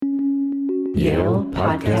Yale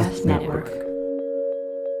Podcast Network.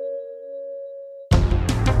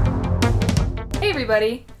 Hey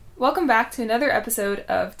everybody! Welcome back to another episode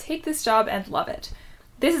of Take This Job and Love It.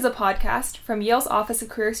 This is a podcast from Yale's Office of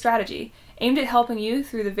Career Strategy, aimed at helping you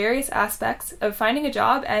through the various aspects of finding a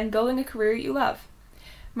job and building a career you love.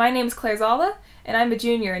 My name is Claire Zala, and I'm a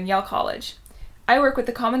junior in Yale College. I work with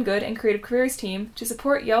the Common Good and Creative Careers team to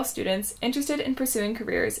support Yale students interested in pursuing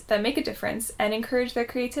careers that make a difference and encourage their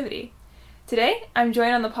creativity. Today, I'm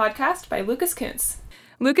joined on the podcast by Lucas Kuntz.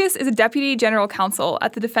 Lucas is a Deputy General Counsel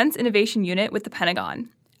at the Defense Innovation Unit with the Pentagon.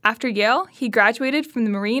 After Yale, he graduated from the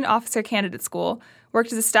Marine Officer Candidate School,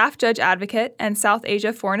 worked as a staff judge advocate and South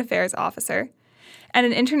Asia Foreign Affairs officer, and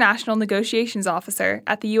an international negotiations officer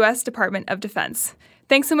at the U.S. Department of Defense.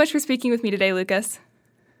 Thanks so much for speaking with me today, Lucas.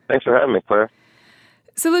 Thanks for having me, Claire.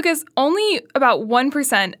 So, Lucas, only about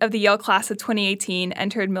 1% of the Yale class of 2018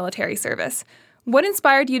 entered military service. What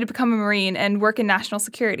inspired you to become a Marine and work in national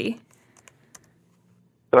security?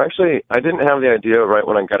 So actually, I didn't have the idea right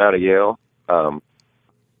when I got out of Yale. Well,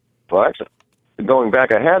 actually, going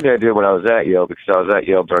back, I had the idea when I was at Yale because I was at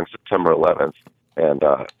Yale during September 11th. And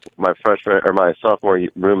my sophomore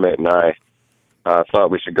roommate and I thought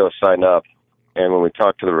we should go sign up. And when we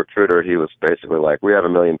talked to the recruiter, he was basically like, "We have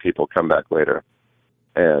 1 million people, come back later."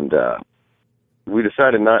 And we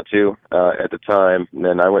decided not to at the time. And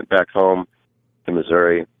then I went back home to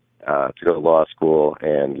Missouri to go to law school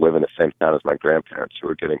and live in the same town as my grandparents who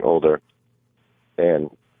were getting older. And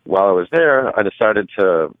while I was there, I decided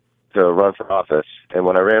to run for office. And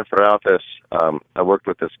when I ran for office, I worked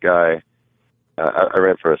with this guy. I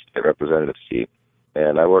ran for a state representative seat,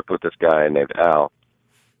 and I worked with this guy named Al.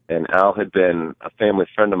 And Al had been a family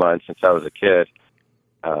friend of mine since I was a kid.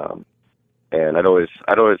 And I'd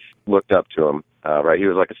always looked up to him. Right, he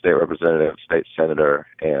was like a state representative, state senator,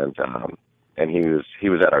 and he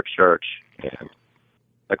was at our church. And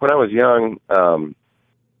like when I was young, Al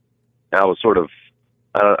was sort of,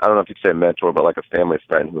 I don't know if you'd say a mentor, but like a family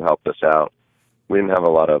friend who helped us out. We didn't have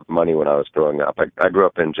a lot of money when I was growing up. I grew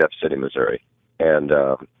up in Jeff City, Missouri, and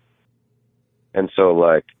so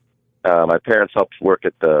like my parents helped work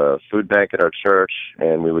at the food bank at our church,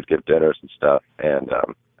 and we would give dinners and stuff. And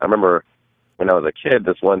I remember when I was a kid,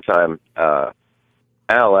 this one time,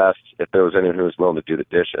 Al asked if there was anyone who was willing to do the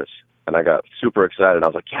dishes. And I got super excited. I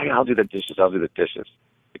was like, yeah, I'll do the dishes.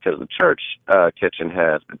 Because the church kitchen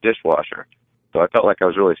has a dishwasher. So I felt like I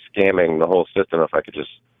was really scamming the whole system if I could just,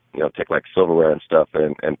 take like silverware and stuff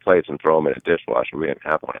and plates and throw them in a dishwasher. We didn't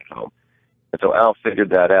have one at home. And so Al figured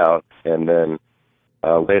that out. And then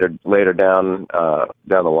later down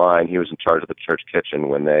the line, he was in charge of the church kitchen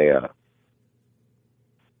when they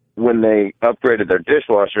upgraded their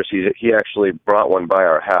dishwashers. He actually brought one by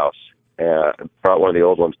our house. Brought one of the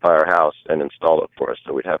old ones by our house and installed it for us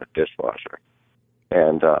so we'd have a dishwasher.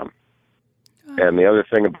 And the other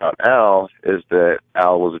thing about Al is that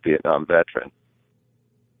Al was a Vietnam veteran.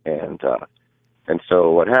 And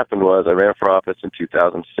so what happened was I ran for office in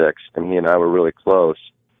 2006, and he and I were really close.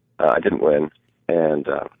 I didn't win. And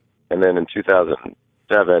then in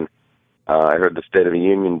 2007, I heard the State of the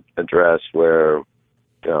Union address where,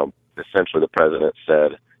 essentially the president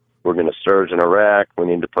said, "We're going to surge in Iraq. We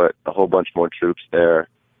need to put a whole bunch more troops there.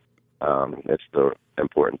 It's the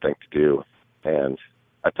important thing to do." And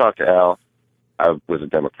I talked to Al. I was a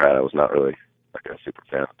Democrat. I was not really like a super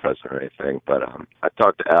fan of the president or anything. But I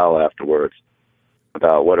talked to Al afterwards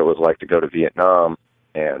about what it was like to go to Vietnam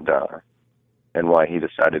and why he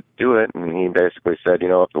decided to do it. And he basically said,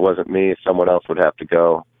 if it wasn't me, someone else would have to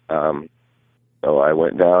go. So I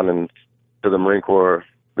went down to the Marine Corps.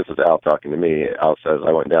 This is Al talking to me. Al says,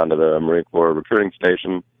 I went down to the Marine Corps recruiting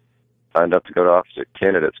station, signed up to go to officer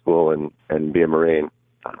candidate school and be a Marine.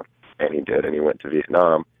 And he did, and he went to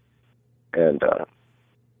Vietnam. And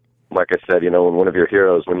like I said, when one of your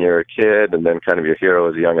heroes when you're a kid and then kind of your hero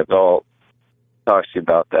as a young adult talks to you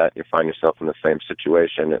about that, you find yourself in the same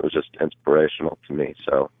situation. It was just inspirational to me.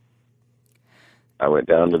 So I went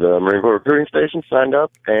down to the Marine Corps recruiting station, signed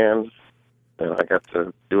up, and I got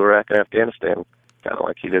to do Iraq and Afghanistan. Kind of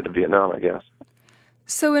like he did in Vietnam, I guess.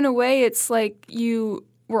 So in a way, it's like you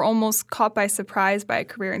were almost caught by surprise by a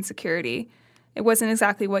career in security. It wasn't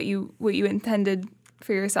exactly what you intended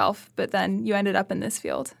for yourself, but then you ended up in this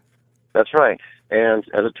field. That's right. And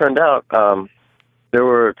as it turned out, there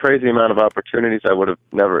were a crazy amount of opportunities I would have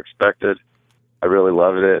never expected. I really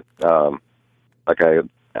loved it. I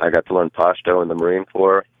got to learn Pashto in the Marine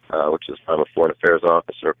Corps, which is I'm a foreign affairs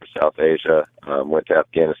officer for South Asia. Went to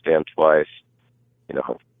Afghanistan twice.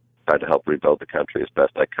 Tried to help rebuild the country as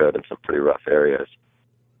best I could in some pretty rough areas.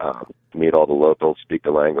 Meet all the locals, speak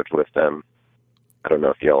the language with them. I don't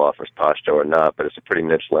know if Yale offers Pashto or not, but it's a pretty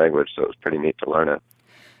niche language, so it was pretty neat to learn it.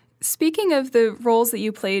 Speaking of the roles that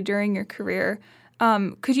you played during your career,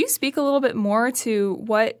 could you speak a little bit more to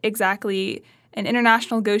what exactly an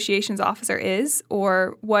international negotiations officer is,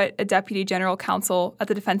 or what a deputy general counsel at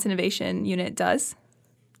the Defense Innovation Unit does?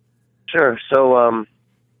 Sure. So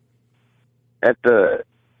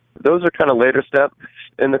those are kind of later steps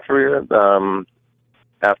in the career.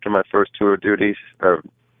 After my first tour of duty, or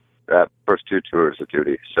first two tours of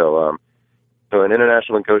duty. So an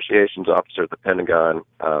international negotiations officer at the Pentagon,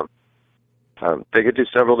 they could do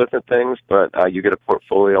several different things, but you get a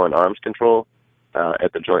portfolio in arms control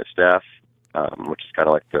at the Joint Staff, which is kind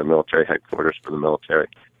of like the military headquarters for the military.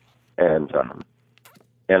 And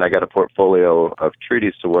I got a portfolio of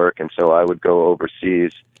treaties to work, and so I would go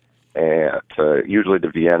overseas, usually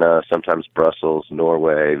to Vienna, sometimes Brussels,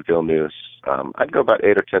 Norway, Vilnius. I'd go about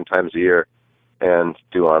 8 or 10 times a year and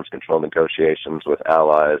do arms control negotiations with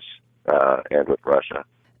allies and with Russia.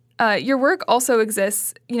 Your work also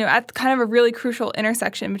exists, at kind of a really crucial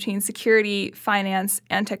intersection between security, finance,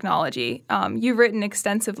 and technology. You've written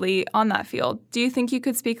extensively on that field. Do you think you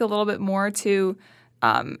could speak a little bit more to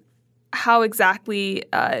how exactly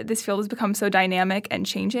this field has become so dynamic and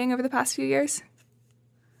changing over the past few years?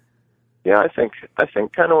 Yeah, I think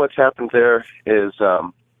kind of what's happened there is,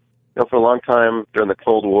 for a long time during the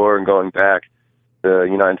Cold War and going back, the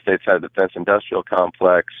United States had a defense industrial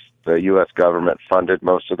complex. The U.S. government funded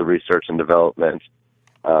most of the research and development,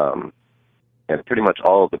 and pretty much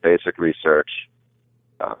all of the basic research,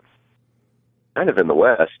 kind of in the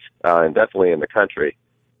West, and definitely in the country.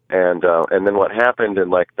 And then what happened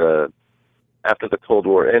after the Cold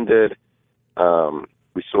War ended,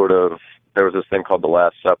 there was this thing called the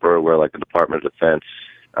Last Supper, where the Department of Defense,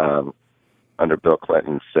 under Bill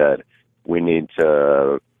Clinton, said, we need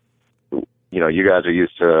to, you guys are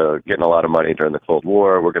used to getting a lot of money during the Cold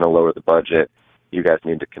War. We're going to lower the budget. You guys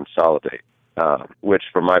need to consolidate, which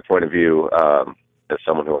from my point of view, as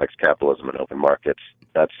someone who likes capitalism and open markets,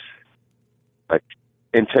 that's like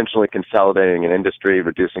intentionally consolidating an industry,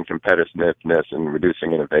 reducing competitiveness, and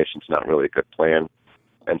reducing innovation is not really a good plan.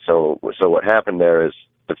 And so what happened there is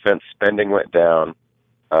defense spending went down.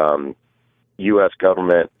 U.S.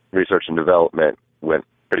 government research and development went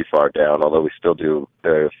pretty far down, although we still do.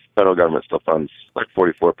 The federal government still funds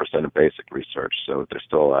 44% of basic research, so there's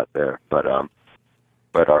still a lot there. But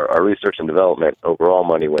our research and development overall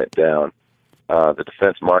money went down. The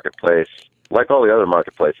defense marketplace, like all the other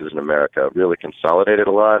marketplaces in America, really consolidated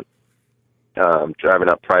a lot, driving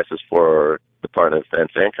up prices for the Department of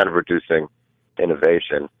Defense and kind of reducing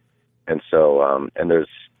innovation. And so,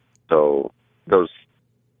 those,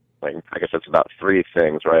 I guess that's about three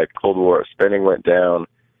things, right? Cold War spending went down,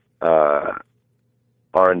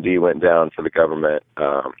 R&D went down for the government,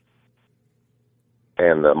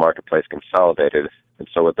 and the marketplace consolidated. And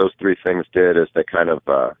so what those three things did is they kind of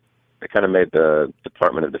made the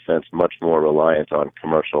Department of Defense much more reliant on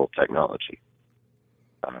commercial technology,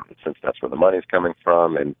 since that's where the money's coming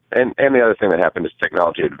from. And the other thing that happened is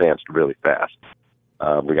technology advanced really fast.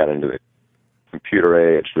 We got into the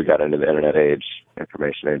computer age, we got into the internet age,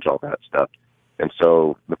 information age, all that stuff. And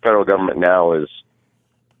so the federal government now is,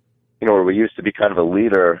 where we used to be kind of a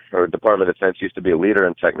leader, or Department of Defense used to be a leader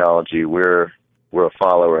in technology, we're a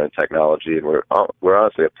follower in technology, and we're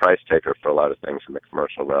honestly a price taker for a lot of things in the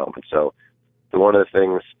commercial realm. And so one of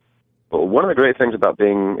the great things about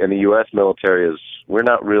being in the U.S. military is we're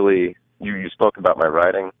not really, you spoke about my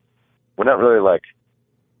writing, we're not really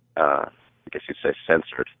I guess you'd say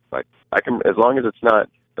censored. As long as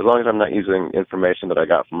I'm not using information that I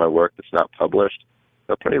got from my work that's not published,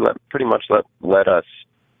 they'll pretty much let us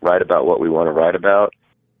write about what we want to write about.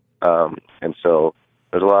 And so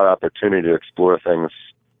there's a lot of opportunity to explore things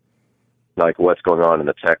like what's going on in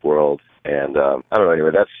the tech world. And I don't know,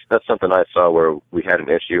 anyway, that's something I saw where we had an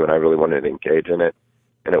issue and I really wanted to engage in it.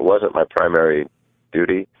 And it wasn't my primary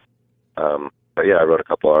duty. But yeah, I wrote a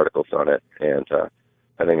couple articles on it, and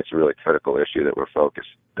I think it's a really critical issue that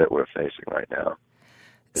we're facing right now.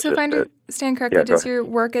 So if I understand correctly, does your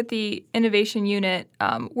work at the Innovation Unit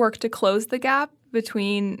work to close the gap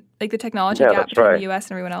between, the technology gap between the U.S.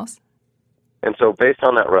 and everyone else? And so based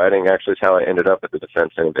on that writing, actually is how I ended up at the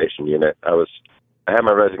Defense Innovation Unit. I had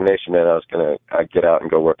my resignation in. I was going to get out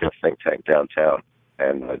and go work in a think tank downtown,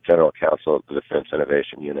 and the general counsel of the Defense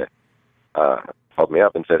Innovation Unit called me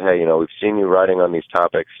up and said, hey, we've seen you writing on these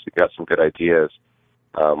topics. You've got some good ideas.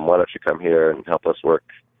 Why don't you come here and help us work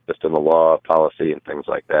just in the law, policy, and things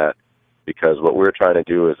like that? Because what we're trying to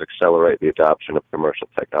do is accelerate the adoption of commercial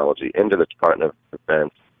technology into the Department of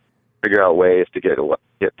Defense, figure out ways to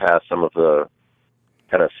get past some of the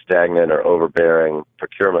kind of stagnant or overbearing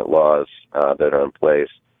procurement laws that are in place,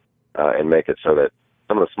 and make it so that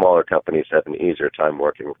some of the smaller companies have an easier time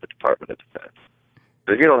working with the Department of Defense.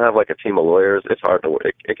 But if you don't have like a team of lawyers, it's hard to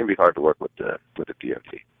work. It can be hard to work with the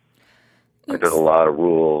DoD. Like, there's a lot of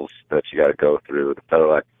rules that you got to go through. The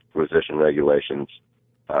federal acquisition regulations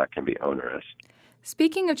can be onerous.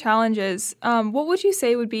 Speaking of challenges, what would you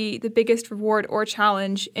say would be the biggest reward or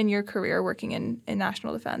challenge in your career working in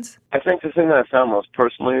national defense? I think the thing that I found most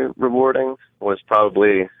personally rewarding was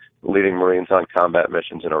probably leading Marines on combat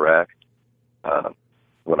missions in Iraq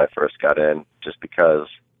when I first got in, just because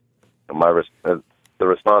the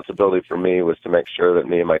responsibility for me was to make sure that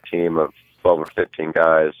me and my team of 12 or 15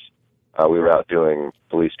 guys, we were out doing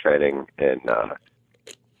police training in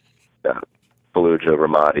Fallujah,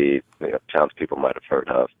 Ramadi, towns people might have heard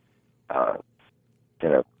of,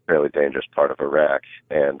 in a fairly dangerous part of Iraq.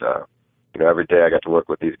 And, every day I got to work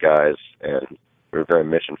with these guys, and we were very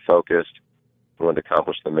mission-focused. We wanted to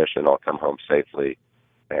accomplish the mission, all come home safely.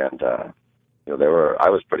 And, I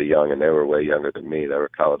was pretty young, and they were way younger than me. They were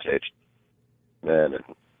college-aged men,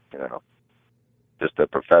 and, just the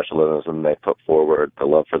professionalism they put forward, the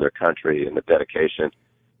love for their country, and the dedication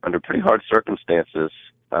under pretty hard circumstances,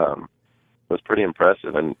 was pretty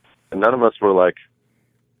impressive. And none of us were like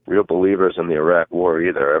real believers in the Iraq War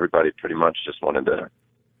either. Everybody pretty much just wanted to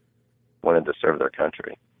serve their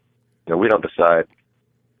country. We don't decide.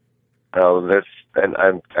 And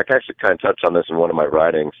I actually kind of touched on this in one of my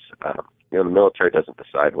writings. The military doesn't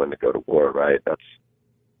decide when to go to war, right? That's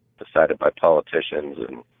decided by politicians,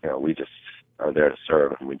 and we just are there to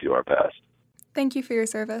serve, and we do our best. Thank you for your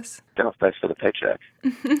service. No, thanks for the paycheck.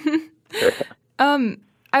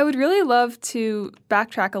 I would really love to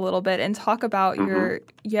backtrack a little bit and talk about your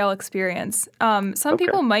Yale experience. Some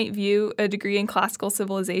people might view a degree in classical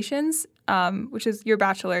civilizations, which is your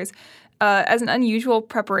bachelor's, as an unusual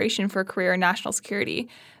preparation for a career in national security.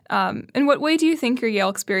 In what way do you think your Yale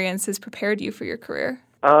experience has prepared you for your career?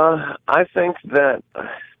 I think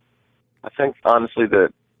honestly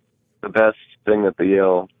that the best thing that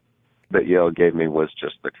Yale gave me was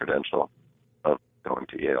just the credential of going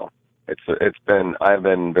to Yale. I've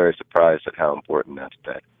been very surprised at how important that's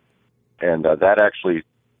been. And that actually,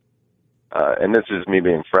 and this is me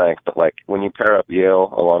being frank, but like when you pair up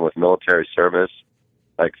Yale along with military service,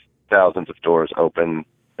 like thousands of doors open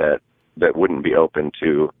that wouldn't be open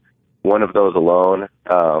to one of those alone,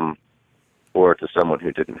 or to someone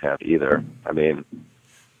who didn't have either. I mean,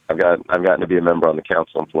 I've gotten to be a member on the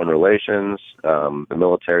Council on Foreign Relations. The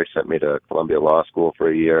military sent me to Columbia Law School for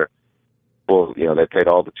a year. Well, they paid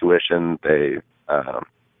all the tuition. They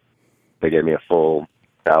gave me a full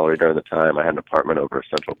salary during the time. I had an apartment over at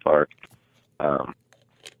Central Park.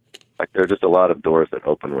 There are just a lot of doors that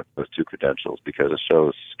open with those two credentials because it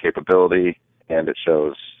shows capability and it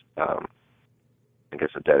shows,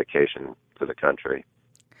 a dedication to the country.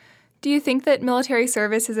 Do you think that military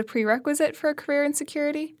service is a prerequisite for a career in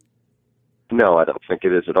security? No, I don't think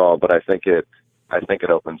it is at all. But I think it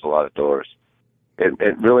opens a lot of doors.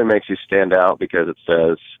 It really makes you stand out because it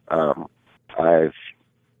says,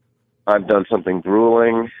 I've done something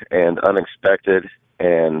grueling and unexpected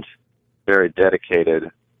and very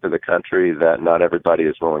dedicated to the country that not everybody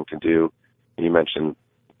is willing to do. You mentioned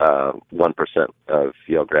 1% of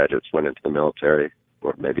Yale graduates went into the military,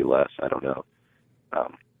 or maybe less, I don't know.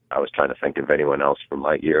 I was trying to think of anyone else from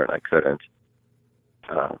my year, and I couldn't.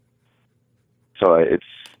 So it's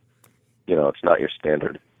not your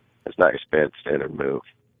standard. It's not your standard move.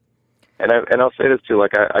 And I'll say this too.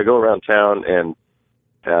 Like I go around town, and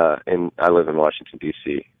I live in Washington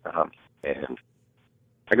D.C. And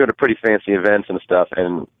I go to pretty fancy events and stuff,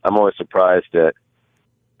 and I'm always surprised at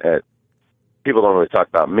people don't really talk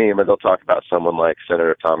about me, but they'll talk about someone like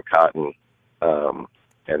Senator Tom Cotton,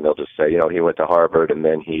 and they'll just say, he went to Harvard, and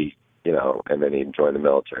then he joined the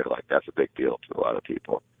military. Like that's a big deal to a lot of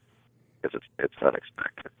people because it's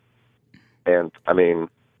unexpected. And I mean,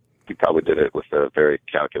 he probably did it with a very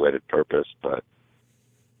calculated purpose, but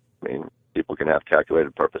I mean, people can have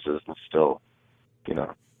calculated purposes and still,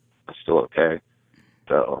 it's still okay.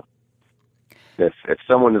 So if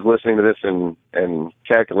someone is listening to this and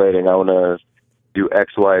calculating, I want to do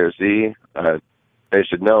X, Y, or Z, they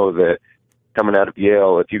should know that coming out of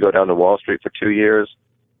Yale, if you go down to Wall Street for 2 years,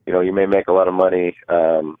 you may make a lot of money,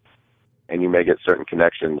 and you may get certain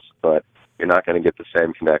connections, but you're not going to get the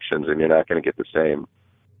same connections, and you're not going to get the same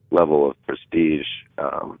level of prestige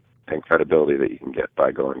and credibility that you can get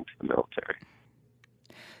by going to the military.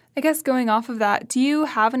 I guess going off of that, do you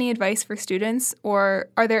have any advice for students, or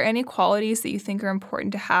are there any qualities that you think are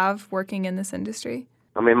important to have working in this industry?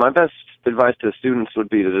 I mean, my best advice to students would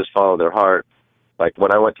be to just follow their heart. Like,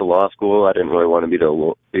 when I went to law school, I didn't really want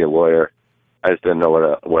to be a lawyer. I just didn't know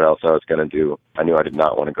what else I was going to do. I knew I did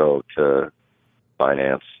not want to go to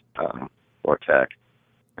finance or tech.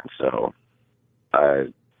 And so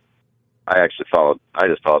I just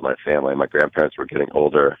followed my family. My grandparents were getting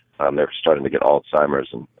older. They were starting to get Alzheimer's,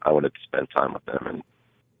 and I wanted to spend time with them. And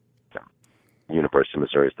University of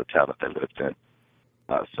Missouri is the town that they lived in.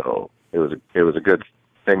 So it was a good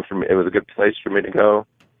thing for me. It was a good place for me to go.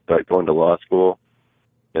 But going to law school,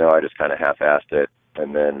 I just kind of half-assed it.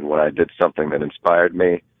 And then when I did something that inspired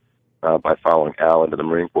me by following Al into the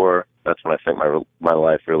Marine Corps, that's when I think my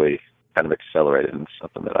life really kind of accelerated into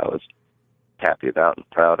something that I was happy about and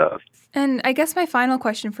proud of. And I guess my final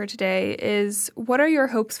question for today is, what are your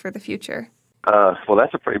hopes for the future? Well,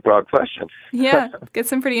 that's a pretty broad question. Yeah, get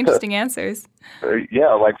some pretty interesting answers.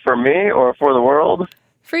 Yeah, like for me or for the world?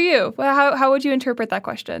 For you. Well, how would you interpret that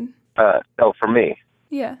question? For me.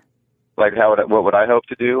 Yeah. Like what would I hope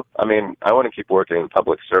to do? I mean, I want to keep working in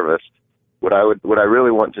public service. What I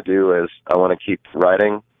really want to do is I want to keep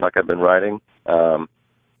writing like I've been writing.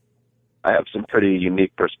 I have some pretty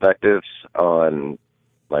unique perspectives on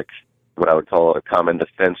like what I would call a common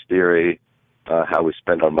defense theory, how we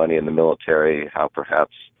spend our money in the military, how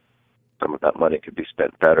perhaps some of that money could be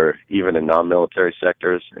spent better, even in non-military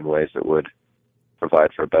sectors, in ways that would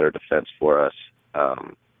provide for a better defense for us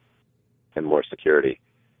and more security.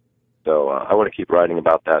 So I want to keep writing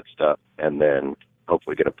about that stuff and then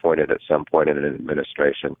hopefully get appointed at some point in an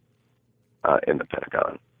administration in the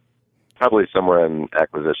Pentagon. Probably somewhere in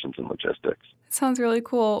acquisitions and logistics. Sounds really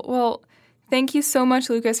cool. Well, thank you so much,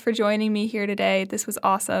 Lucas, for joining me here today. This was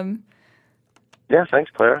awesome. Yeah,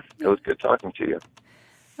 thanks, Claire. It was good talking to you.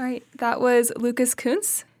 All right. That was Lucas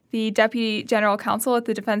Kuntz, the Deputy General Counsel at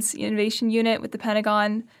the Defense Innovation Unit with the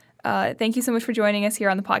Pentagon. Thank you so much for joining us here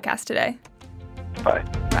on the podcast today. Bye.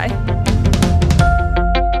 Bye.